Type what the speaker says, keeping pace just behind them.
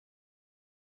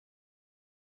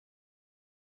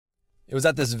It was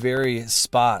at this very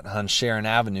spot on Sharon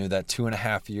Avenue that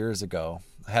 2.5 years ago,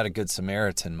 I had a Good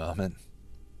Samaritan moment.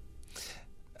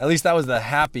 At least that was the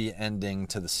happy ending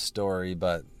to the story,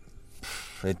 but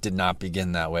it did not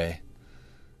begin that way.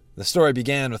 The story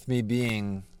began with me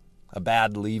being a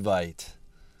bad Levite,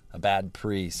 a bad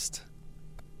priest,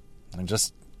 and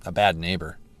just a bad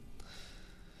neighbor.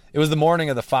 It was the morning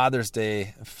of the Father's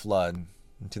Day flood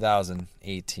in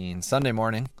 2018, Sunday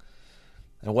morning.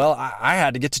 And well, I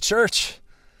had to get to church.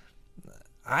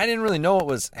 I didn't really know what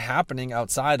was happening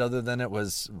outside other than it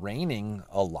was raining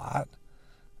a lot.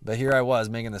 But here I was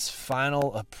making this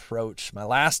final approach, my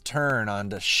last turn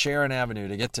onto Sharon Avenue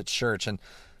to get to church. And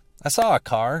I saw a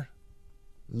car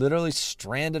literally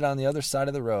stranded on the other side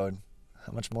of the road.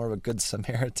 How much more of a Good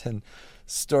Samaritan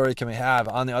story can we have?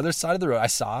 On the other side of the road, I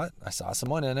saw it. I saw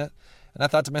someone in it. And I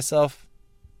thought to myself,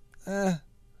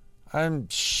 I'm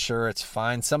sure it's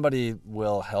fine. Somebody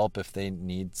will help if they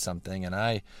need something. And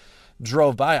I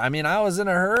drove by. I mean, I was in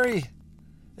a hurry.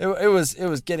 It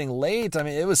was getting late. I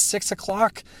mean, it was 6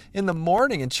 o'clock in the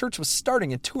morning and church was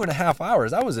starting in 2.5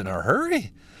 hours. I was in a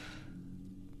hurry.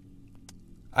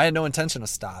 I had no intention of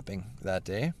stopping that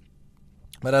day.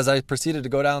 But as I proceeded to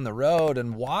go down the road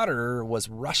and water was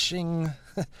rushing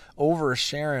over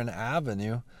Sharon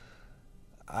Avenue,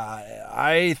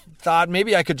 I thought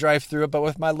maybe I could drive through it, but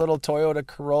with my little Toyota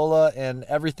Corolla and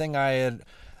everything I had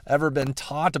ever been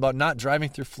taught about not driving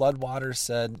through floodwaters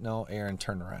said, no, Aaron,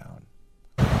 turn around.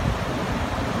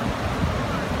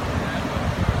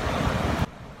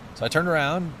 So I turned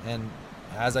around, and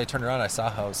as I turned around, I saw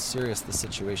how serious the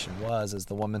situation was, as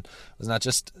the woman was not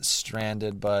just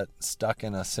stranded, but stuck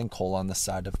in a sinkhole on the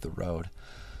side of the road.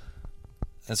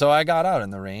 And so I got out in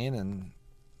the rain, and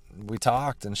we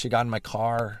talked, and she got in my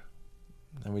car,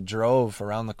 and we drove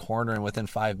around the corner, and within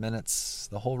 5 minutes,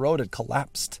 the whole road had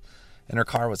collapsed, and her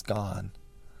car was gone.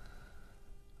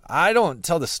 I don't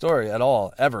tell the story at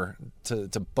all, ever, to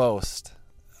boast,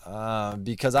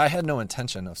 because I had no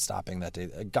intention of stopping that day.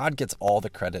 God gets all the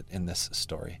credit in this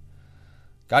story.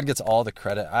 God gets all the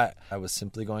credit. I was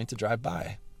simply going to drive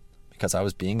by, because I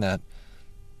was being that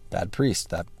bad priest,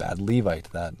 that bad Levite,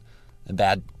 that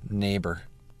bad neighbor.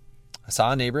 I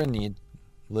saw a neighbor in need,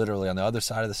 literally on the other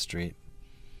side of the street,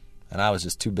 and I was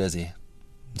just too busy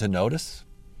to notice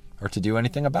or to do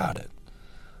anything about it.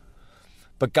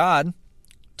 But God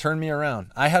turned me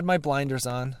around. I had my blinders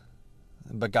on,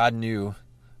 but God knew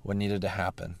what needed to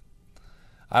happen.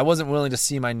 I wasn't willing to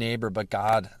see my neighbor, but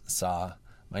God saw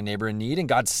my neighbor in need, and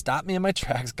God stopped me in my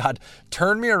tracks. God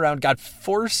turned me around. God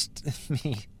forced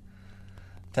me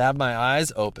to have my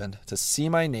eyes opened, to see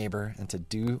my neighbor, and to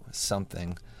do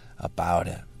something about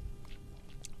it.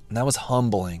 And that was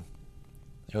humbling.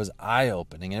 It was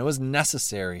eye-opening, and it was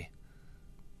necessary.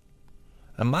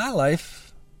 And my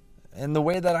life, and the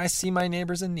way that I see my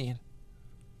neighbors in need,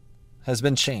 has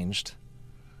been changed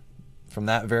from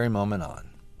that very moment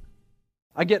on.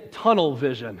 I get tunnel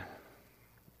vision.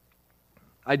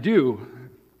 I do.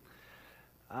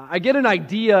 I get an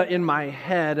idea in my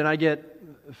head, and I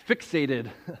get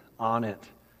fixated on it.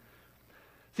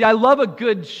 See, I love a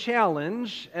good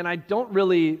challenge, and I don't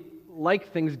really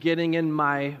like things getting in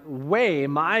my way.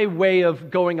 My way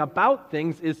of going about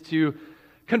things is to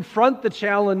confront the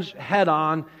challenge head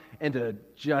on and to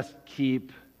just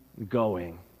keep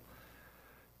going.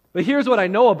 But here's what I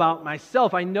know about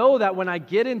myself. I know that when I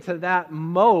get into that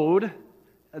mode,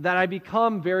 that I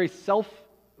become very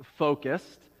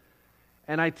self-focused,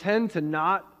 and I tend to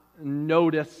not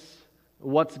notice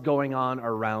what's going on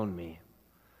around me.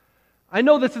 I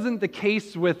know this isn't the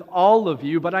case with all of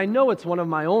you, but I know it's one of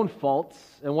my own faults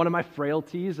and one of my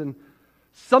frailties and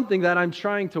something that I'm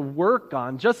trying to work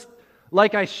on. Just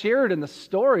like I shared in the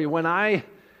story when I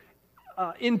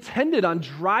intended on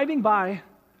driving by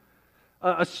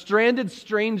a stranded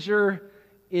stranger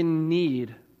in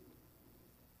need.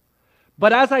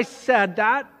 But as I said,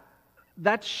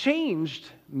 that changed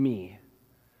me.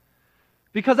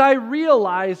 Because I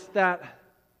realized that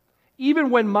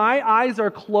even when my eyes are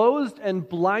closed and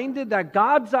blinded, that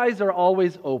God's eyes are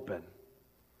always open.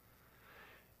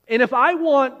 And if I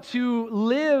want to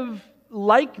live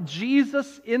like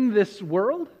Jesus in this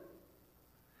world,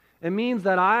 it means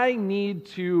that I need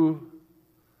to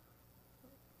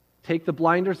take the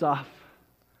blinders off,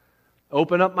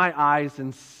 open up my eyes,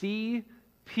 and see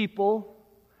people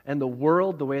and the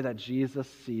world the way that Jesus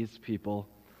sees people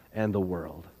and the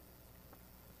world.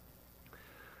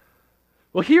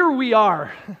 Well, here we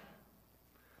are.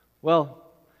 Well,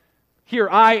 here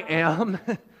I am.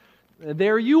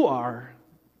 There you are.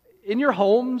 In your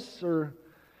homes or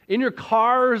in your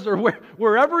cars or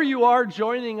wherever you are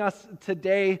joining us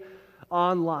today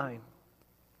online.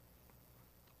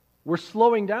 we're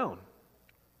slowing down.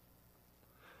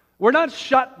 We're not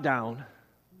shut down.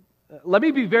 Let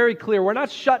me be very clear. We're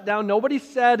not shut down. Nobody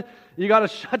said you got to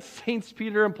shut St.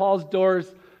 Peter and Paul's doors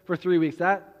for 3 weeks.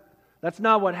 That's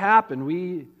not what happened.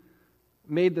 We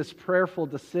made this prayerful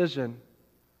decision.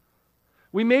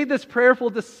 We made this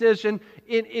prayerful decision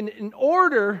in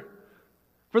order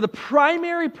for the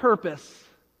primary purpose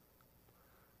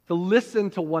to listen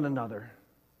to one another,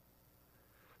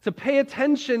 to pay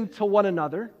attention to one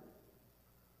another,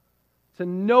 to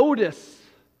notice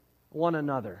one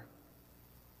another,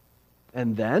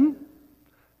 and then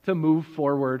to move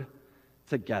forward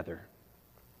together.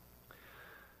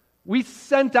 We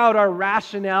sent out our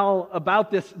rationale about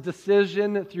this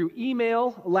decision through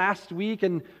email last week,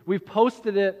 and we've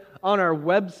posted it on our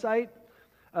website.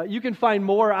 You can find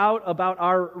more out about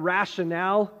our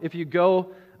rationale if you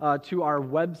go to our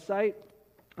website.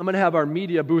 I'm going to have our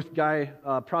media booth guy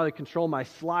probably control my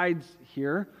slides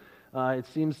here. It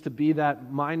seems to be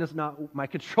that my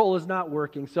control is not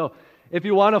working. So if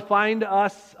you want to find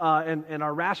us and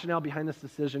our rationale behind this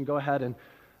decision, go ahead and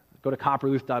go to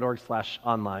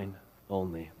copperluth.org/online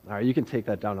only. All right, you can take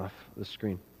that down off the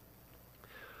screen.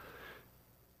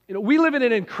 We live in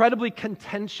an incredibly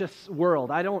contentious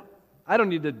world. I don't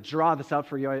need to draw this out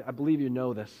for you. I believe you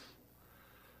know this.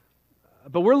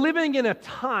 But we're living in a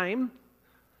time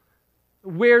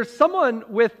where someone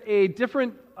with a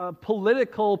different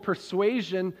political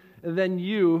persuasion than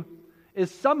you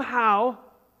is somehow,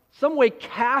 some way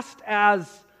cast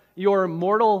as your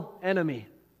mortal enemy.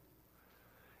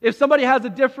 If somebody has a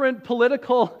different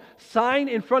political sign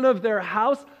in front of their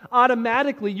house,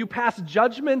 automatically you pass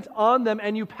judgment on them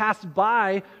and you pass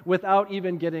by without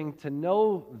even getting to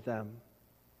know them.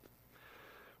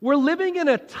 We're living in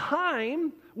a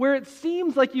time where it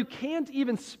seems like you can't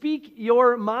even speak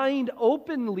your mind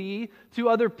openly to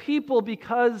other people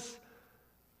because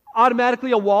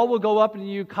automatically a wall will go up and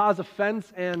you cause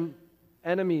offense and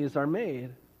enemies are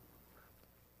made.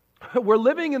 We're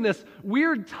living in this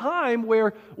weird time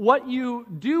where what you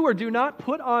do or do not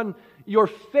put on your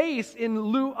face in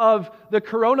lieu of the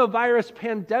coronavirus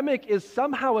pandemic is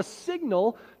somehow a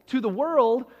signal to the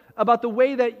world about the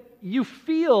way that you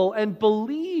feel and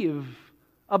believe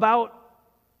about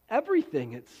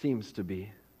everything, it seems to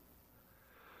be.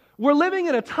 We're living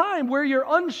in a time where you're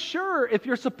unsure if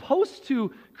you're supposed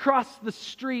to cross the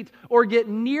street or get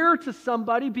near to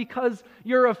somebody because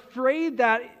you're afraid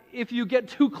that if you get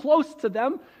too close to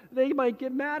them, they might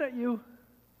get mad at you.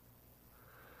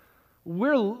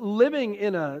 We're living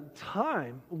in a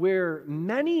time where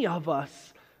many of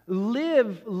us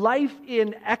live life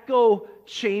in echo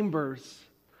chambers,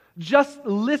 just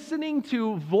listening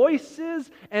to voices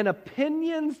and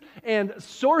opinions and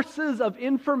sources of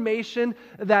information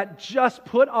that just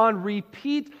put on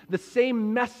repeat the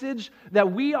same message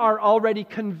that we are already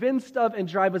convinced of and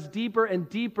drive us deeper and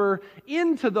deeper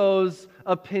into those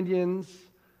opinions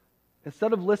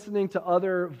instead of listening to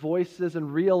other voices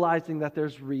and realizing that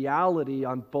there's reality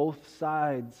on both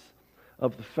sides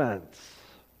of the fence.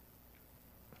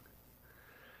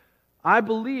 I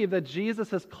believe that Jesus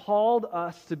has called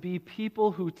us to be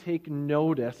people who take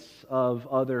notice of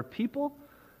other people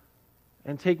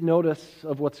and take notice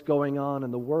of what's going on in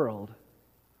the world.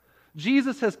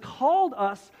 Jesus has called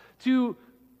us to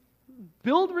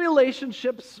build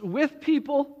relationships with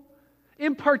people,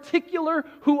 in particular,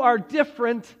 who are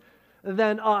different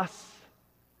than us.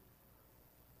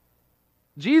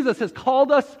 Jesus has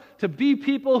called us to be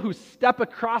people who step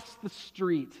across the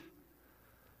street,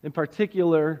 in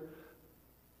particular,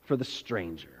 for the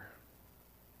stranger.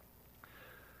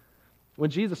 When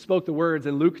Jesus spoke the words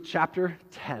in Luke chapter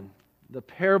 10, the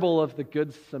parable of the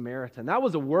Good Samaritan, that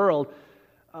was a world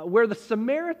where the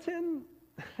Samaritan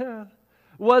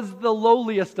was the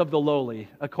lowliest of the lowly,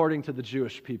 according to the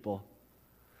Jewish people.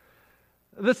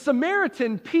 The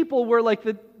Samaritan people were like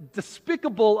the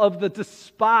despicable of the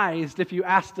despised, if you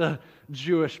asked a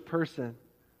Jewish person.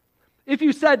 If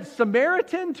you said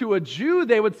Samaritan to a Jew,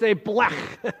 they would say, blech.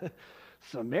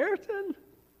 Samaritan?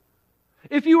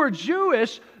 If you were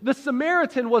Jewish, the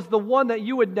Samaritan was the one that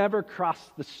you would never cross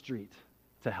the street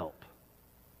to help.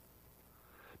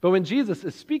 But when Jesus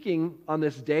is speaking on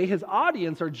this day, his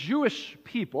audience are Jewish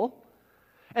people,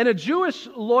 and a Jewish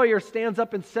lawyer stands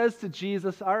up and says to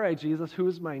Jesus, all right, Jesus, who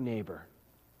is my neighbor?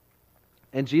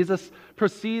 And Jesus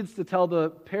proceeds to tell the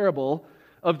parable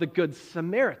of the Good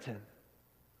Samaritan.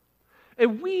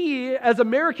 And we, as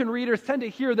American readers, tend to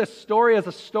hear this story as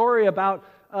a story about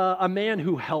a man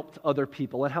who helped other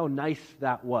people and how nice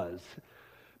that was.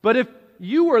 But if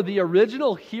you were the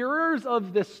original hearers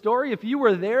of this story, if you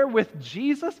were there with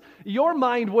Jesus, your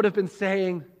mind would have been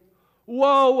saying,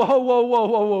 Whoa, whoa, whoa, whoa,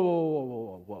 whoa, whoa, whoa, whoa,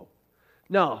 whoa,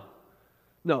 whoa.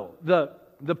 No.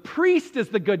 The priest is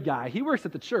the good guy. He works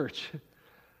at the church.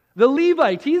 The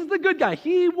Levite, he's the good guy.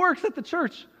 He works at the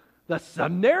church. The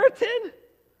Samaritan?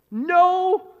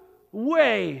 No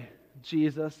way,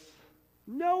 Jesus.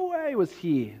 No way was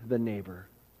he the neighbor.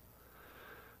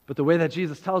 But the way that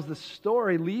Jesus tells this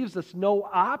story leaves us no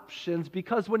options,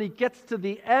 because when he gets to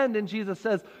the end and Jesus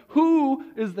says, "Who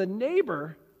is the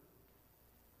neighbor?"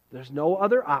 there's no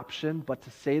other option but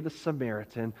to say the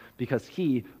Samaritan, because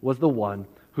he was the one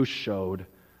who showed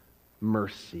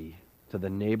mercy to the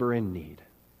neighbor in need.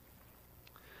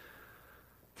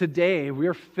 Today, we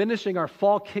are finishing our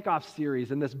fall kickoff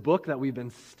series in this book that we've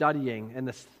been studying, and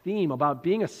this theme about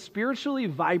being a spiritually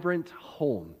vibrant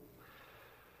home.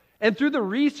 And through the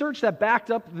research that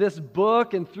backed up this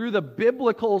book, and through the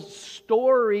biblical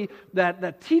story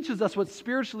that teaches us what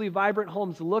spiritually vibrant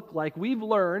homes look like, we've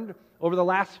learned over the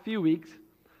last few weeks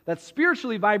that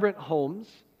spiritually vibrant homes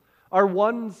are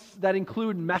ones that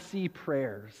include messy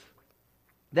prayers.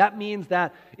 That means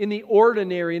that in the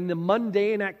ordinary, in the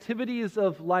mundane activities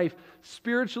of life,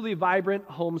 spiritually vibrant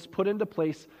homes put into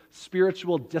place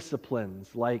spiritual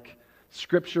disciplines like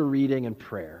scripture reading and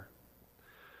prayer.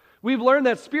 We've learned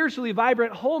that spiritually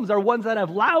vibrant homes are ones that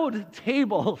have loud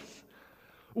tables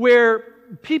where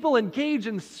people engage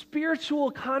in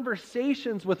spiritual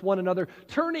conversations with one another,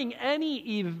 turning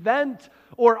any event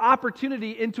or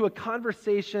opportunity into a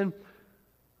conversation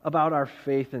about our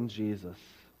faith in Jesus.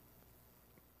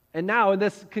 And now, in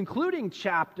this concluding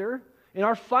chapter, in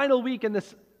our final week in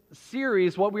this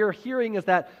series, what we are hearing is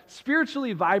that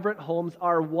spiritually vibrant homes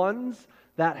are ones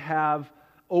that have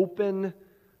open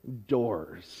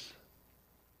doors.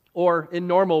 Or, in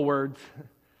normal words,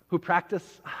 who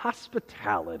practice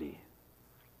hospitality.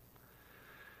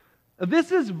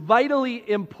 This is vitally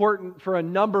important for a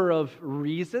number of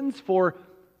reasons for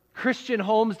Christian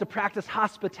homes to practice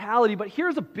hospitality, but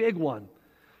here's a big one.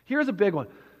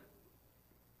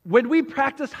 When we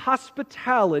practice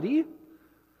hospitality,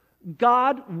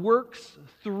 God works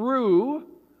through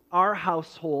our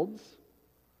households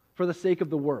for the sake of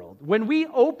the world. When we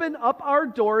open up our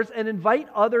doors and invite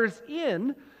others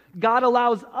in, God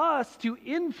allows us to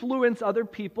influence other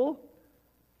people,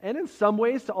 and in some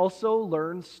ways to also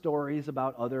learn stories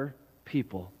about other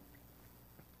people.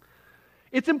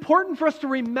 It's important for us to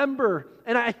remember,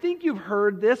 and I think you've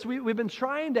heard this, we've been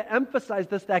trying to emphasize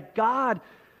this, that God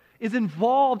is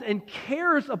involved and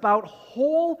cares about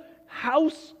whole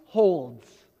households.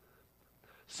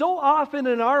 So often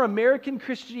in our American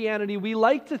Christianity, we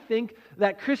like to think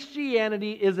that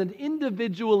Christianity is an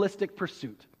individualistic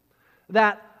pursuit.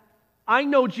 That I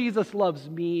know Jesus loves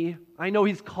me, I know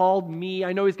He's called me,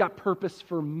 I know He's got purpose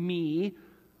for me,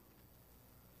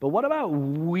 but what about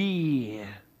we?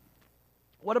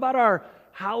 What about our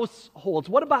households?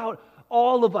 What about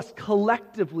all of us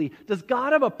collectively? Does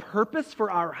God have a purpose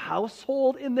for our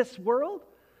household in this world?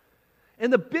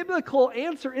 And the biblical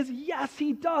answer is yes,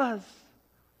 He does.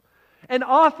 And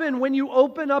often when you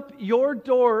open up your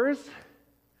doors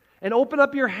and open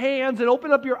up your hands and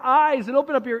open up your eyes and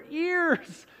open up your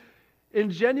ears in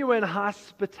genuine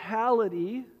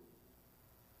hospitality,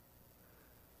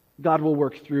 God will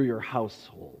work through your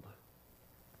household.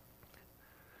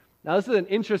 Now, this is an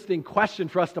interesting question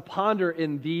for us to ponder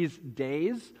in these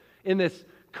days, in this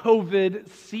COVID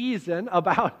season,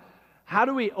 about how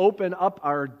do we open up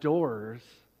our doors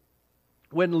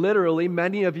when literally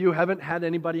many of you haven't had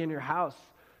anybody in your house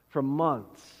for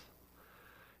months.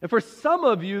 And for some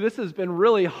of you, this has been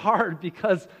really hard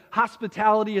because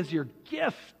hospitality is your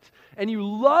gift. And you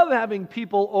love having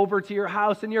people over to your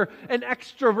house, and you're an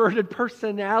extroverted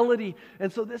personality.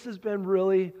 And so this has been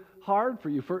really hard for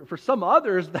you. For some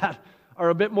others that are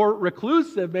a bit more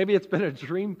reclusive, maybe it's been a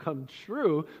dream come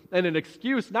true and an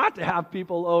excuse not to have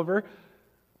people over.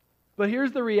 But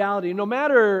here's the reality. No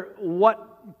matter what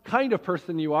kind of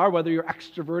person you are, whether you're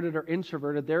extroverted or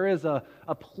introverted, there is a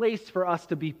place for us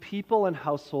to be people and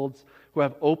households who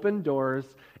have open doors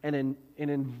and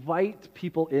invite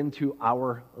people into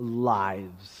our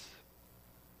lives.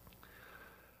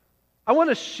 I want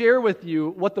to share with you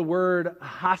what the word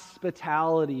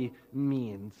hospitality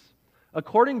means.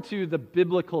 According to the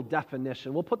biblical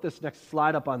definition, we'll put this next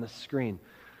slide up on the screen.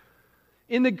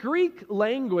 In the Greek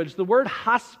language, the word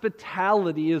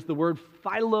hospitality is the word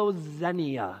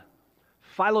philoxenia.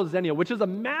 Philoxenia, which is a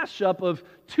mashup of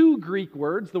two Greek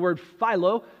words, the word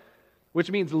philo, which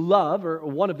means love, or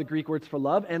one of the Greek words for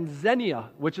love, and xenia,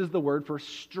 which is the word for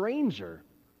stranger.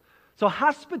 So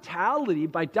hospitality,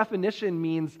 by definition,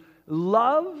 means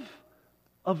love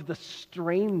of the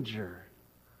stranger.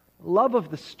 Love of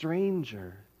the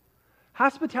stranger.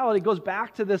 Hospitality goes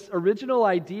back to this original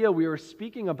idea we were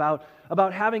speaking about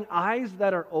having eyes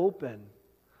that are open,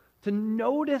 to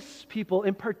notice people,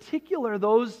 in particular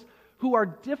those who are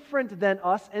different than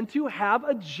us, and to have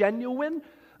a genuine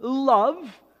love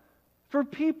for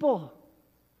people.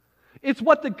 It's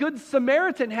what the Good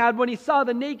Samaritan had when he saw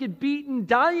the naked, beaten,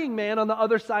 dying man on the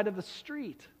other side of the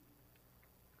street.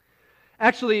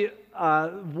 Actually,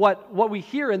 what we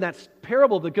hear in that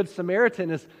parable of the Good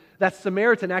Samaritan is that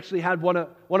Samaritan actually had one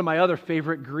of my other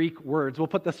favorite Greek words. We'll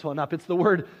put this one up. It's the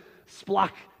word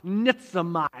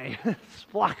splachnizomai.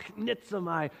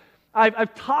 Splachnizomai.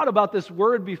 I've taught about this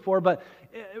word before, but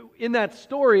in that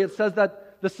story it says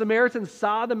that the Samaritan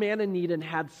saw the man in need and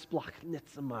had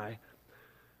splachnizomai,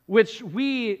 which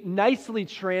we nicely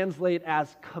translate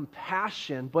as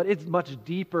compassion, but it's much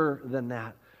deeper than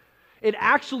that. It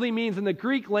actually means in the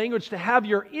Greek language to have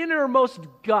your innermost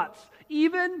guts,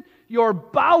 even your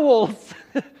bowels,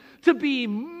 to be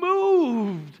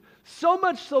moved, so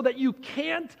much so that you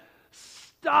can't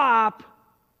stop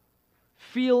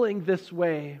feeling this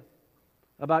way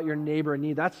about your neighbor in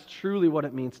need. That's truly what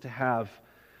it means to have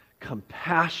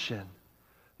compassion.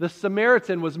 The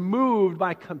Samaritan was moved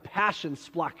by compassion,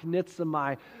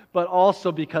 splachnizomai, but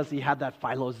also because he had that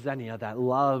philoxenia, that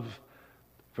love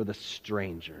for the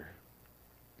stranger.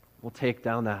 We'll take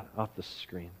down that off the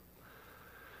screen.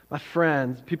 My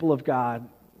friends, people of God,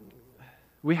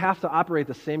 we have to operate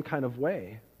the same kind of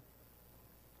way.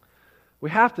 We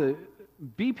have to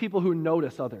be people who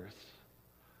notice others.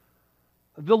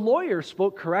 The lawyer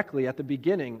spoke correctly at the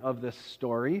beginning of this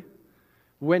story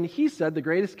when he said the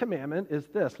greatest commandment is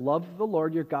this: love the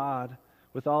Lord your God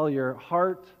with all your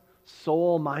heart,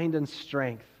 soul, mind, and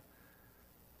strength,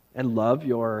 and love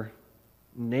your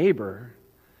neighbor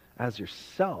as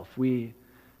yourself. We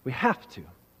have to.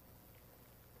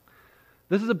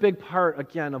 This is a big part,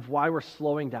 again, of why we're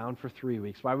slowing down for 3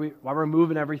 weeks, why we're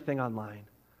moving everything online,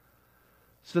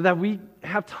 so that we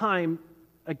have time,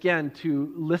 again,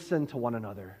 to listen to one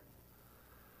another,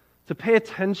 to pay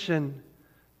attention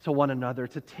to one another,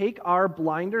 to take our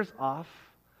blinders off,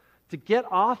 to get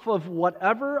off of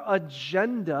whatever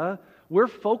agenda we're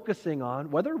focusing on,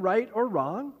 whether right or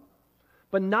wrong,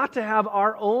 but not to have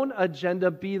our own agenda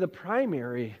be the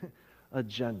primary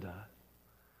agenda.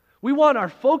 We want our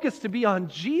focus to be on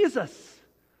Jesus,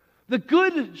 the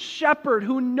good shepherd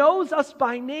who knows us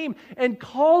by name and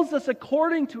calls us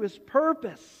according to his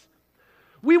purpose.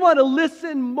 We want to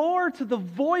listen more to the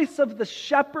voice of the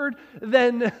shepherd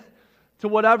than to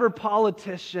whatever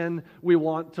politician we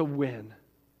want to win.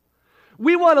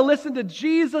 We want to listen to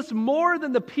Jesus more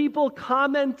than the people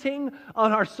commenting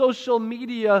on our social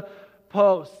media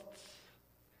posts.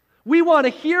 We want to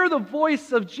hear the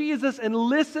voice of Jesus and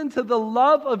listen to the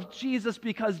love of Jesus,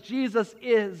 because Jesus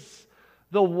is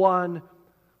the one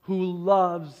who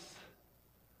loves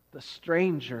the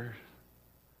stranger,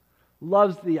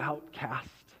 loves the outcast,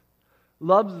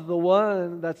 loves the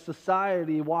one that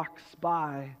society walks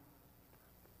by.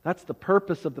 That's the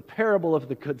purpose of the parable of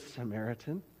the Good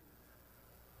Samaritan.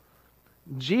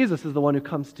 Jesus is the one who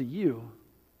comes to you,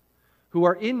 who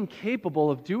are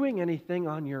incapable of doing anything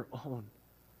on your own.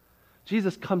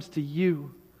 Jesus comes to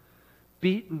you,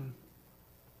 beaten,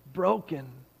 broken,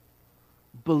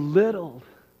 belittled,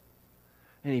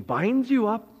 and he binds you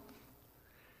up,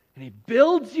 and he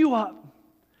builds you up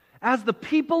as the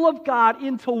people of God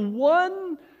into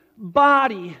one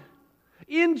body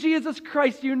in Jesus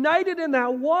Christ, united in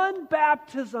that one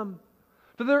baptism.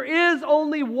 For there is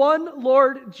only one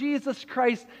Lord Jesus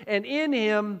Christ, and in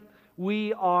him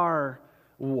we are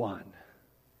one.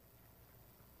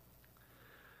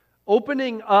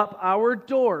 Opening up our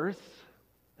doors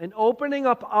and opening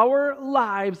up our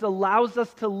lives allows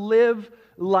us to live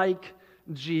like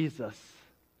Jesus.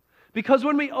 Because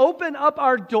when we open up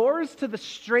our doors to the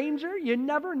stranger, you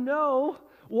never know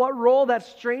what role that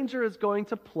stranger is going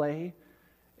to play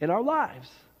in our lives.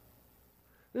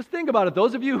 Just think about it.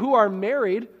 Those of you who are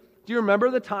married, do you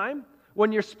remember the time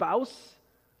when your spouse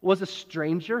was a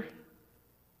stranger?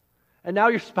 And now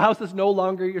your spouse is no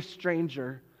longer your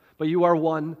stranger, but you are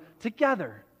one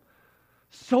together.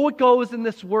 So it goes in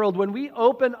this world. When we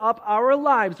open up our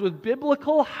lives with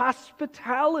biblical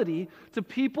hospitality to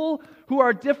people who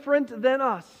are different than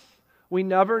us, we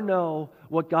never know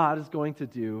what God is going to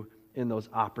do in those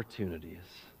opportunities.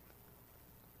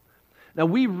 Now,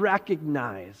 we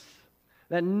recognize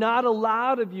that not a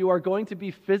lot of you are going to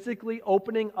be physically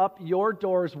opening up your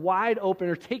doors wide open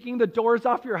or taking the doors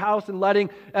off your house and letting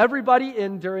everybody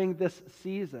in during this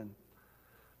season.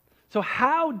 So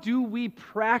how do we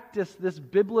practice this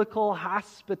biblical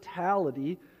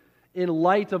hospitality in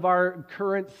light of our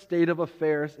current state of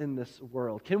affairs in this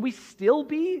world? Can we still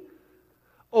be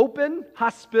open,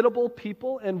 hospitable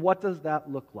people, and what does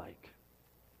that look like?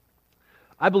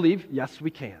 I believe, yes, we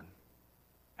can.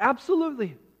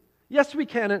 Absolutely. Yes, we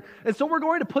can. And so we're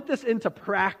going to put this into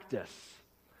practice.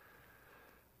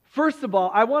 First of all,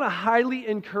 I want to highly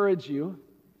encourage you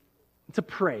to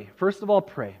pray. First of all,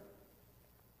 pray.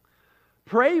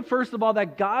 Pray, first of all,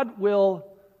 that God will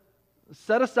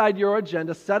set aside your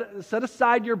agenda, set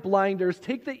aside your blinders,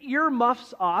 take the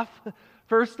earmuffs off,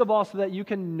 first of all, so that you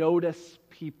can notice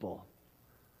people.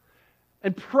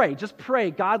 And pray, just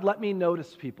pray, God, let me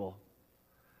notice people.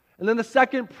 And then the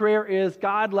second prayer is,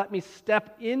 God, let me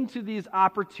step into these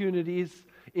opportunities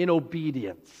in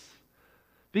obedience.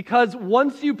 Because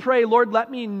once you pray, Lord, let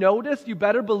me notice, you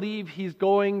better believe He's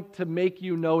going to make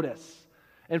you notice.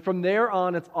 And from there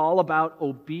on, it's all about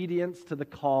obedience to the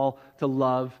call to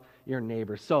love your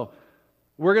neighbor. So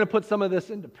we're going to put some of this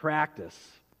into practice.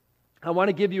 I want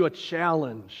to give you a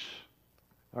challenge.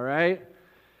 All right?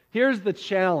 Here's the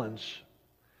challenge.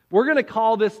 We're going to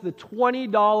call this the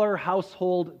 $20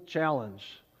 household challenge.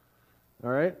 All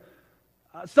right?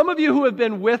 Some of you who have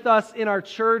been with us in our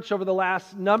church over the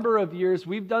last number of years,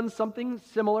 we've done something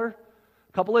similar.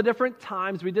 A couple of different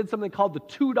times. We did something called the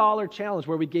 $2 challenge,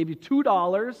 where we gave you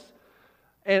 $2,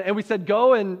 and we said,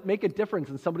 go and make a difference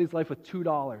in somebody's life with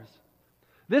 $2.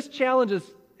 This challenge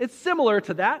it's similar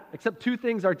to that, except two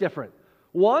things are different.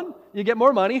 One, you get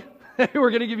more money.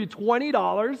 We're going to give you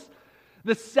 $20.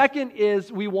 The second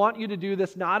is we want you to do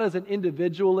this not as an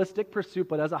individualistic pursuit,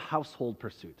 but as a household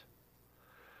pursuit.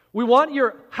 We want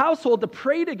your household to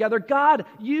pray together, God,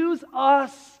 use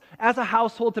us as a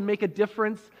household to make a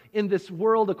difference in this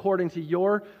world according to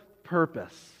your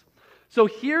purpose. So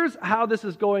here's how this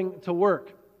is going to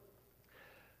work.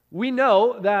 We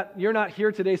know that you're not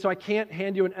here today, so I can't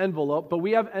hand you an envelope, but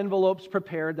we have envelopes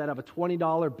prepared that have a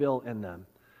 $20 bill in them.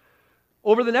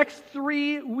 Over the next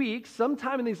 3 weeks,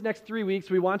 sometime in these next 3 weeks,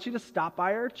 we want you to stop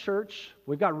by our church.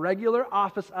 We've got regular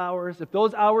office hours. If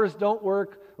those hours don't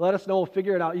work, let us know. We'll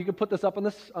figure it out. You can put this up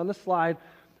on the slide.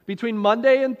 Between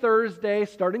Monday and Thursday,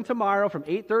 starting tomorrow from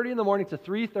 8:30 in the morning to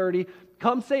 3:30,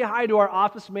 come say hi to our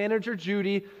office manager,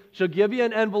 Judy. She'll give you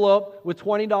an envelope with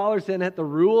 $20 in it. The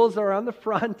rules are on the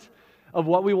front of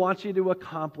what we want you to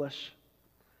accomplish.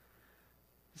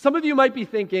 Some of you might be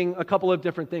thinking a couple of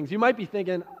different things. You might be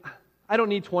thinking, I don't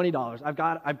need $20. I've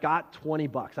got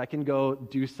 $20. I can go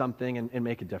do something and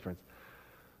make a difference.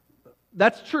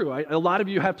 That's true. A lot of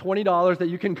you have $20 that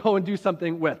you can go and do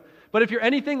something with. But if you're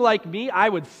anything like me, I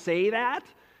would say that,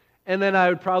 and then I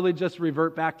would probably just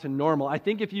revert back to normal. I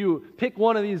think if you pick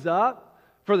one of these up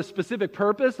for the specific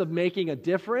purpose of making a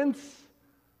difference,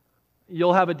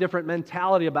 you'll have a different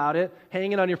mentality about it.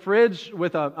 Hang it on your fridge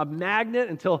with a magnet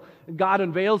until God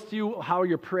unveils to you how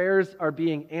your prayers are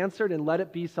being answered, and let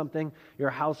it be something your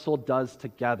household does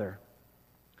together.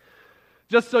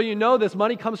 Just so you know, this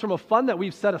money comes from a fund that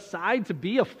we've set aside to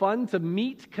be a fund to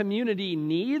meet community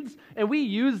needs, and we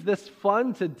use this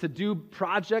fund to do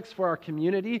projects for our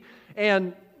community.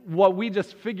 And what we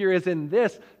just figure is in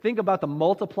this, think about the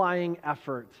multiplying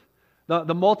effort,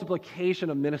 the multiplication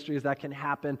of ministries that can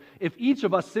happen if each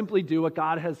of us simply do what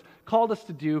God has called us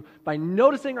to do by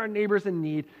noticing our neighbors in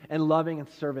need and loving and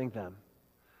serving them.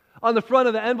 On the front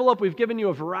of the envelope, we've given you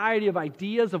a variety of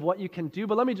ideas of what you can do,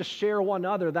 but let me just share one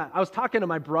other. That I was talking to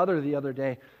my brother the other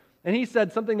day, and he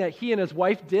said something that he and his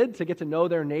wife did to get to know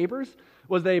their neighbors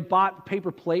was they bought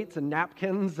paper plates and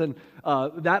napkins and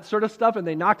that sort of stuff, and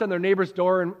they knocked on their neighbor's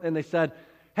door and they said,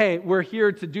 hey, we're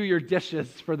here to do your dishes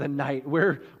for the night.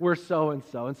 We're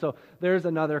so-and-so. And so there's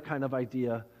another kind of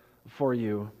idea for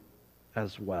you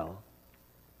as well.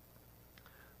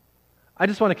 I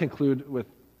just want to conclude with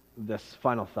this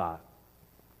final thought.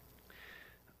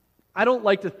 I don't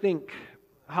like to think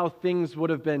how things would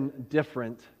have been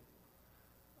different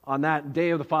on that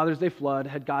day of the Father's Day flood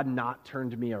had God not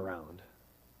turned me around.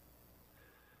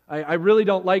 I really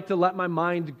don't like to let my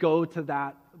mind go to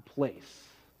that place.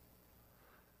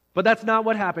 But that's not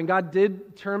what happened. God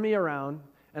did turn me around,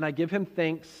 and I give Him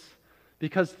thanks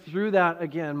because through that,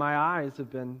 again, my eyes have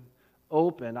been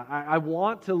open. I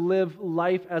want to live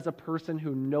life as a person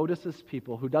who notices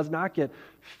people, who does not get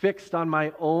fixed on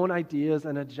my own ideas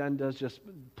and agendas, just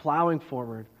plowing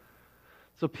forward.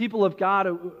 So people of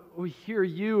God, we hear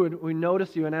you and we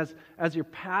notice you, and as your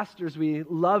pastors, we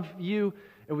love you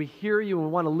and we hear you and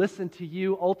we want to listen to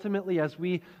you ultimately as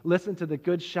we listen to the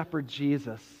Good Shepherd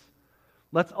Jesus.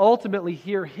 Let's ultimately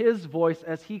hear His voice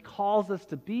as He calls us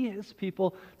to be His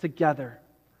people together.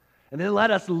 And then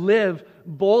let us live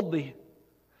boldly,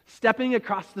 stepping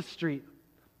across the street,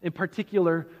 in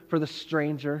particular for the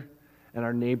stranger and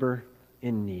our neighbor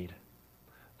in need.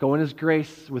 Go in his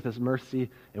grace, with his mercy,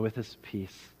 and with his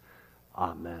peace.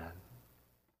 Amen.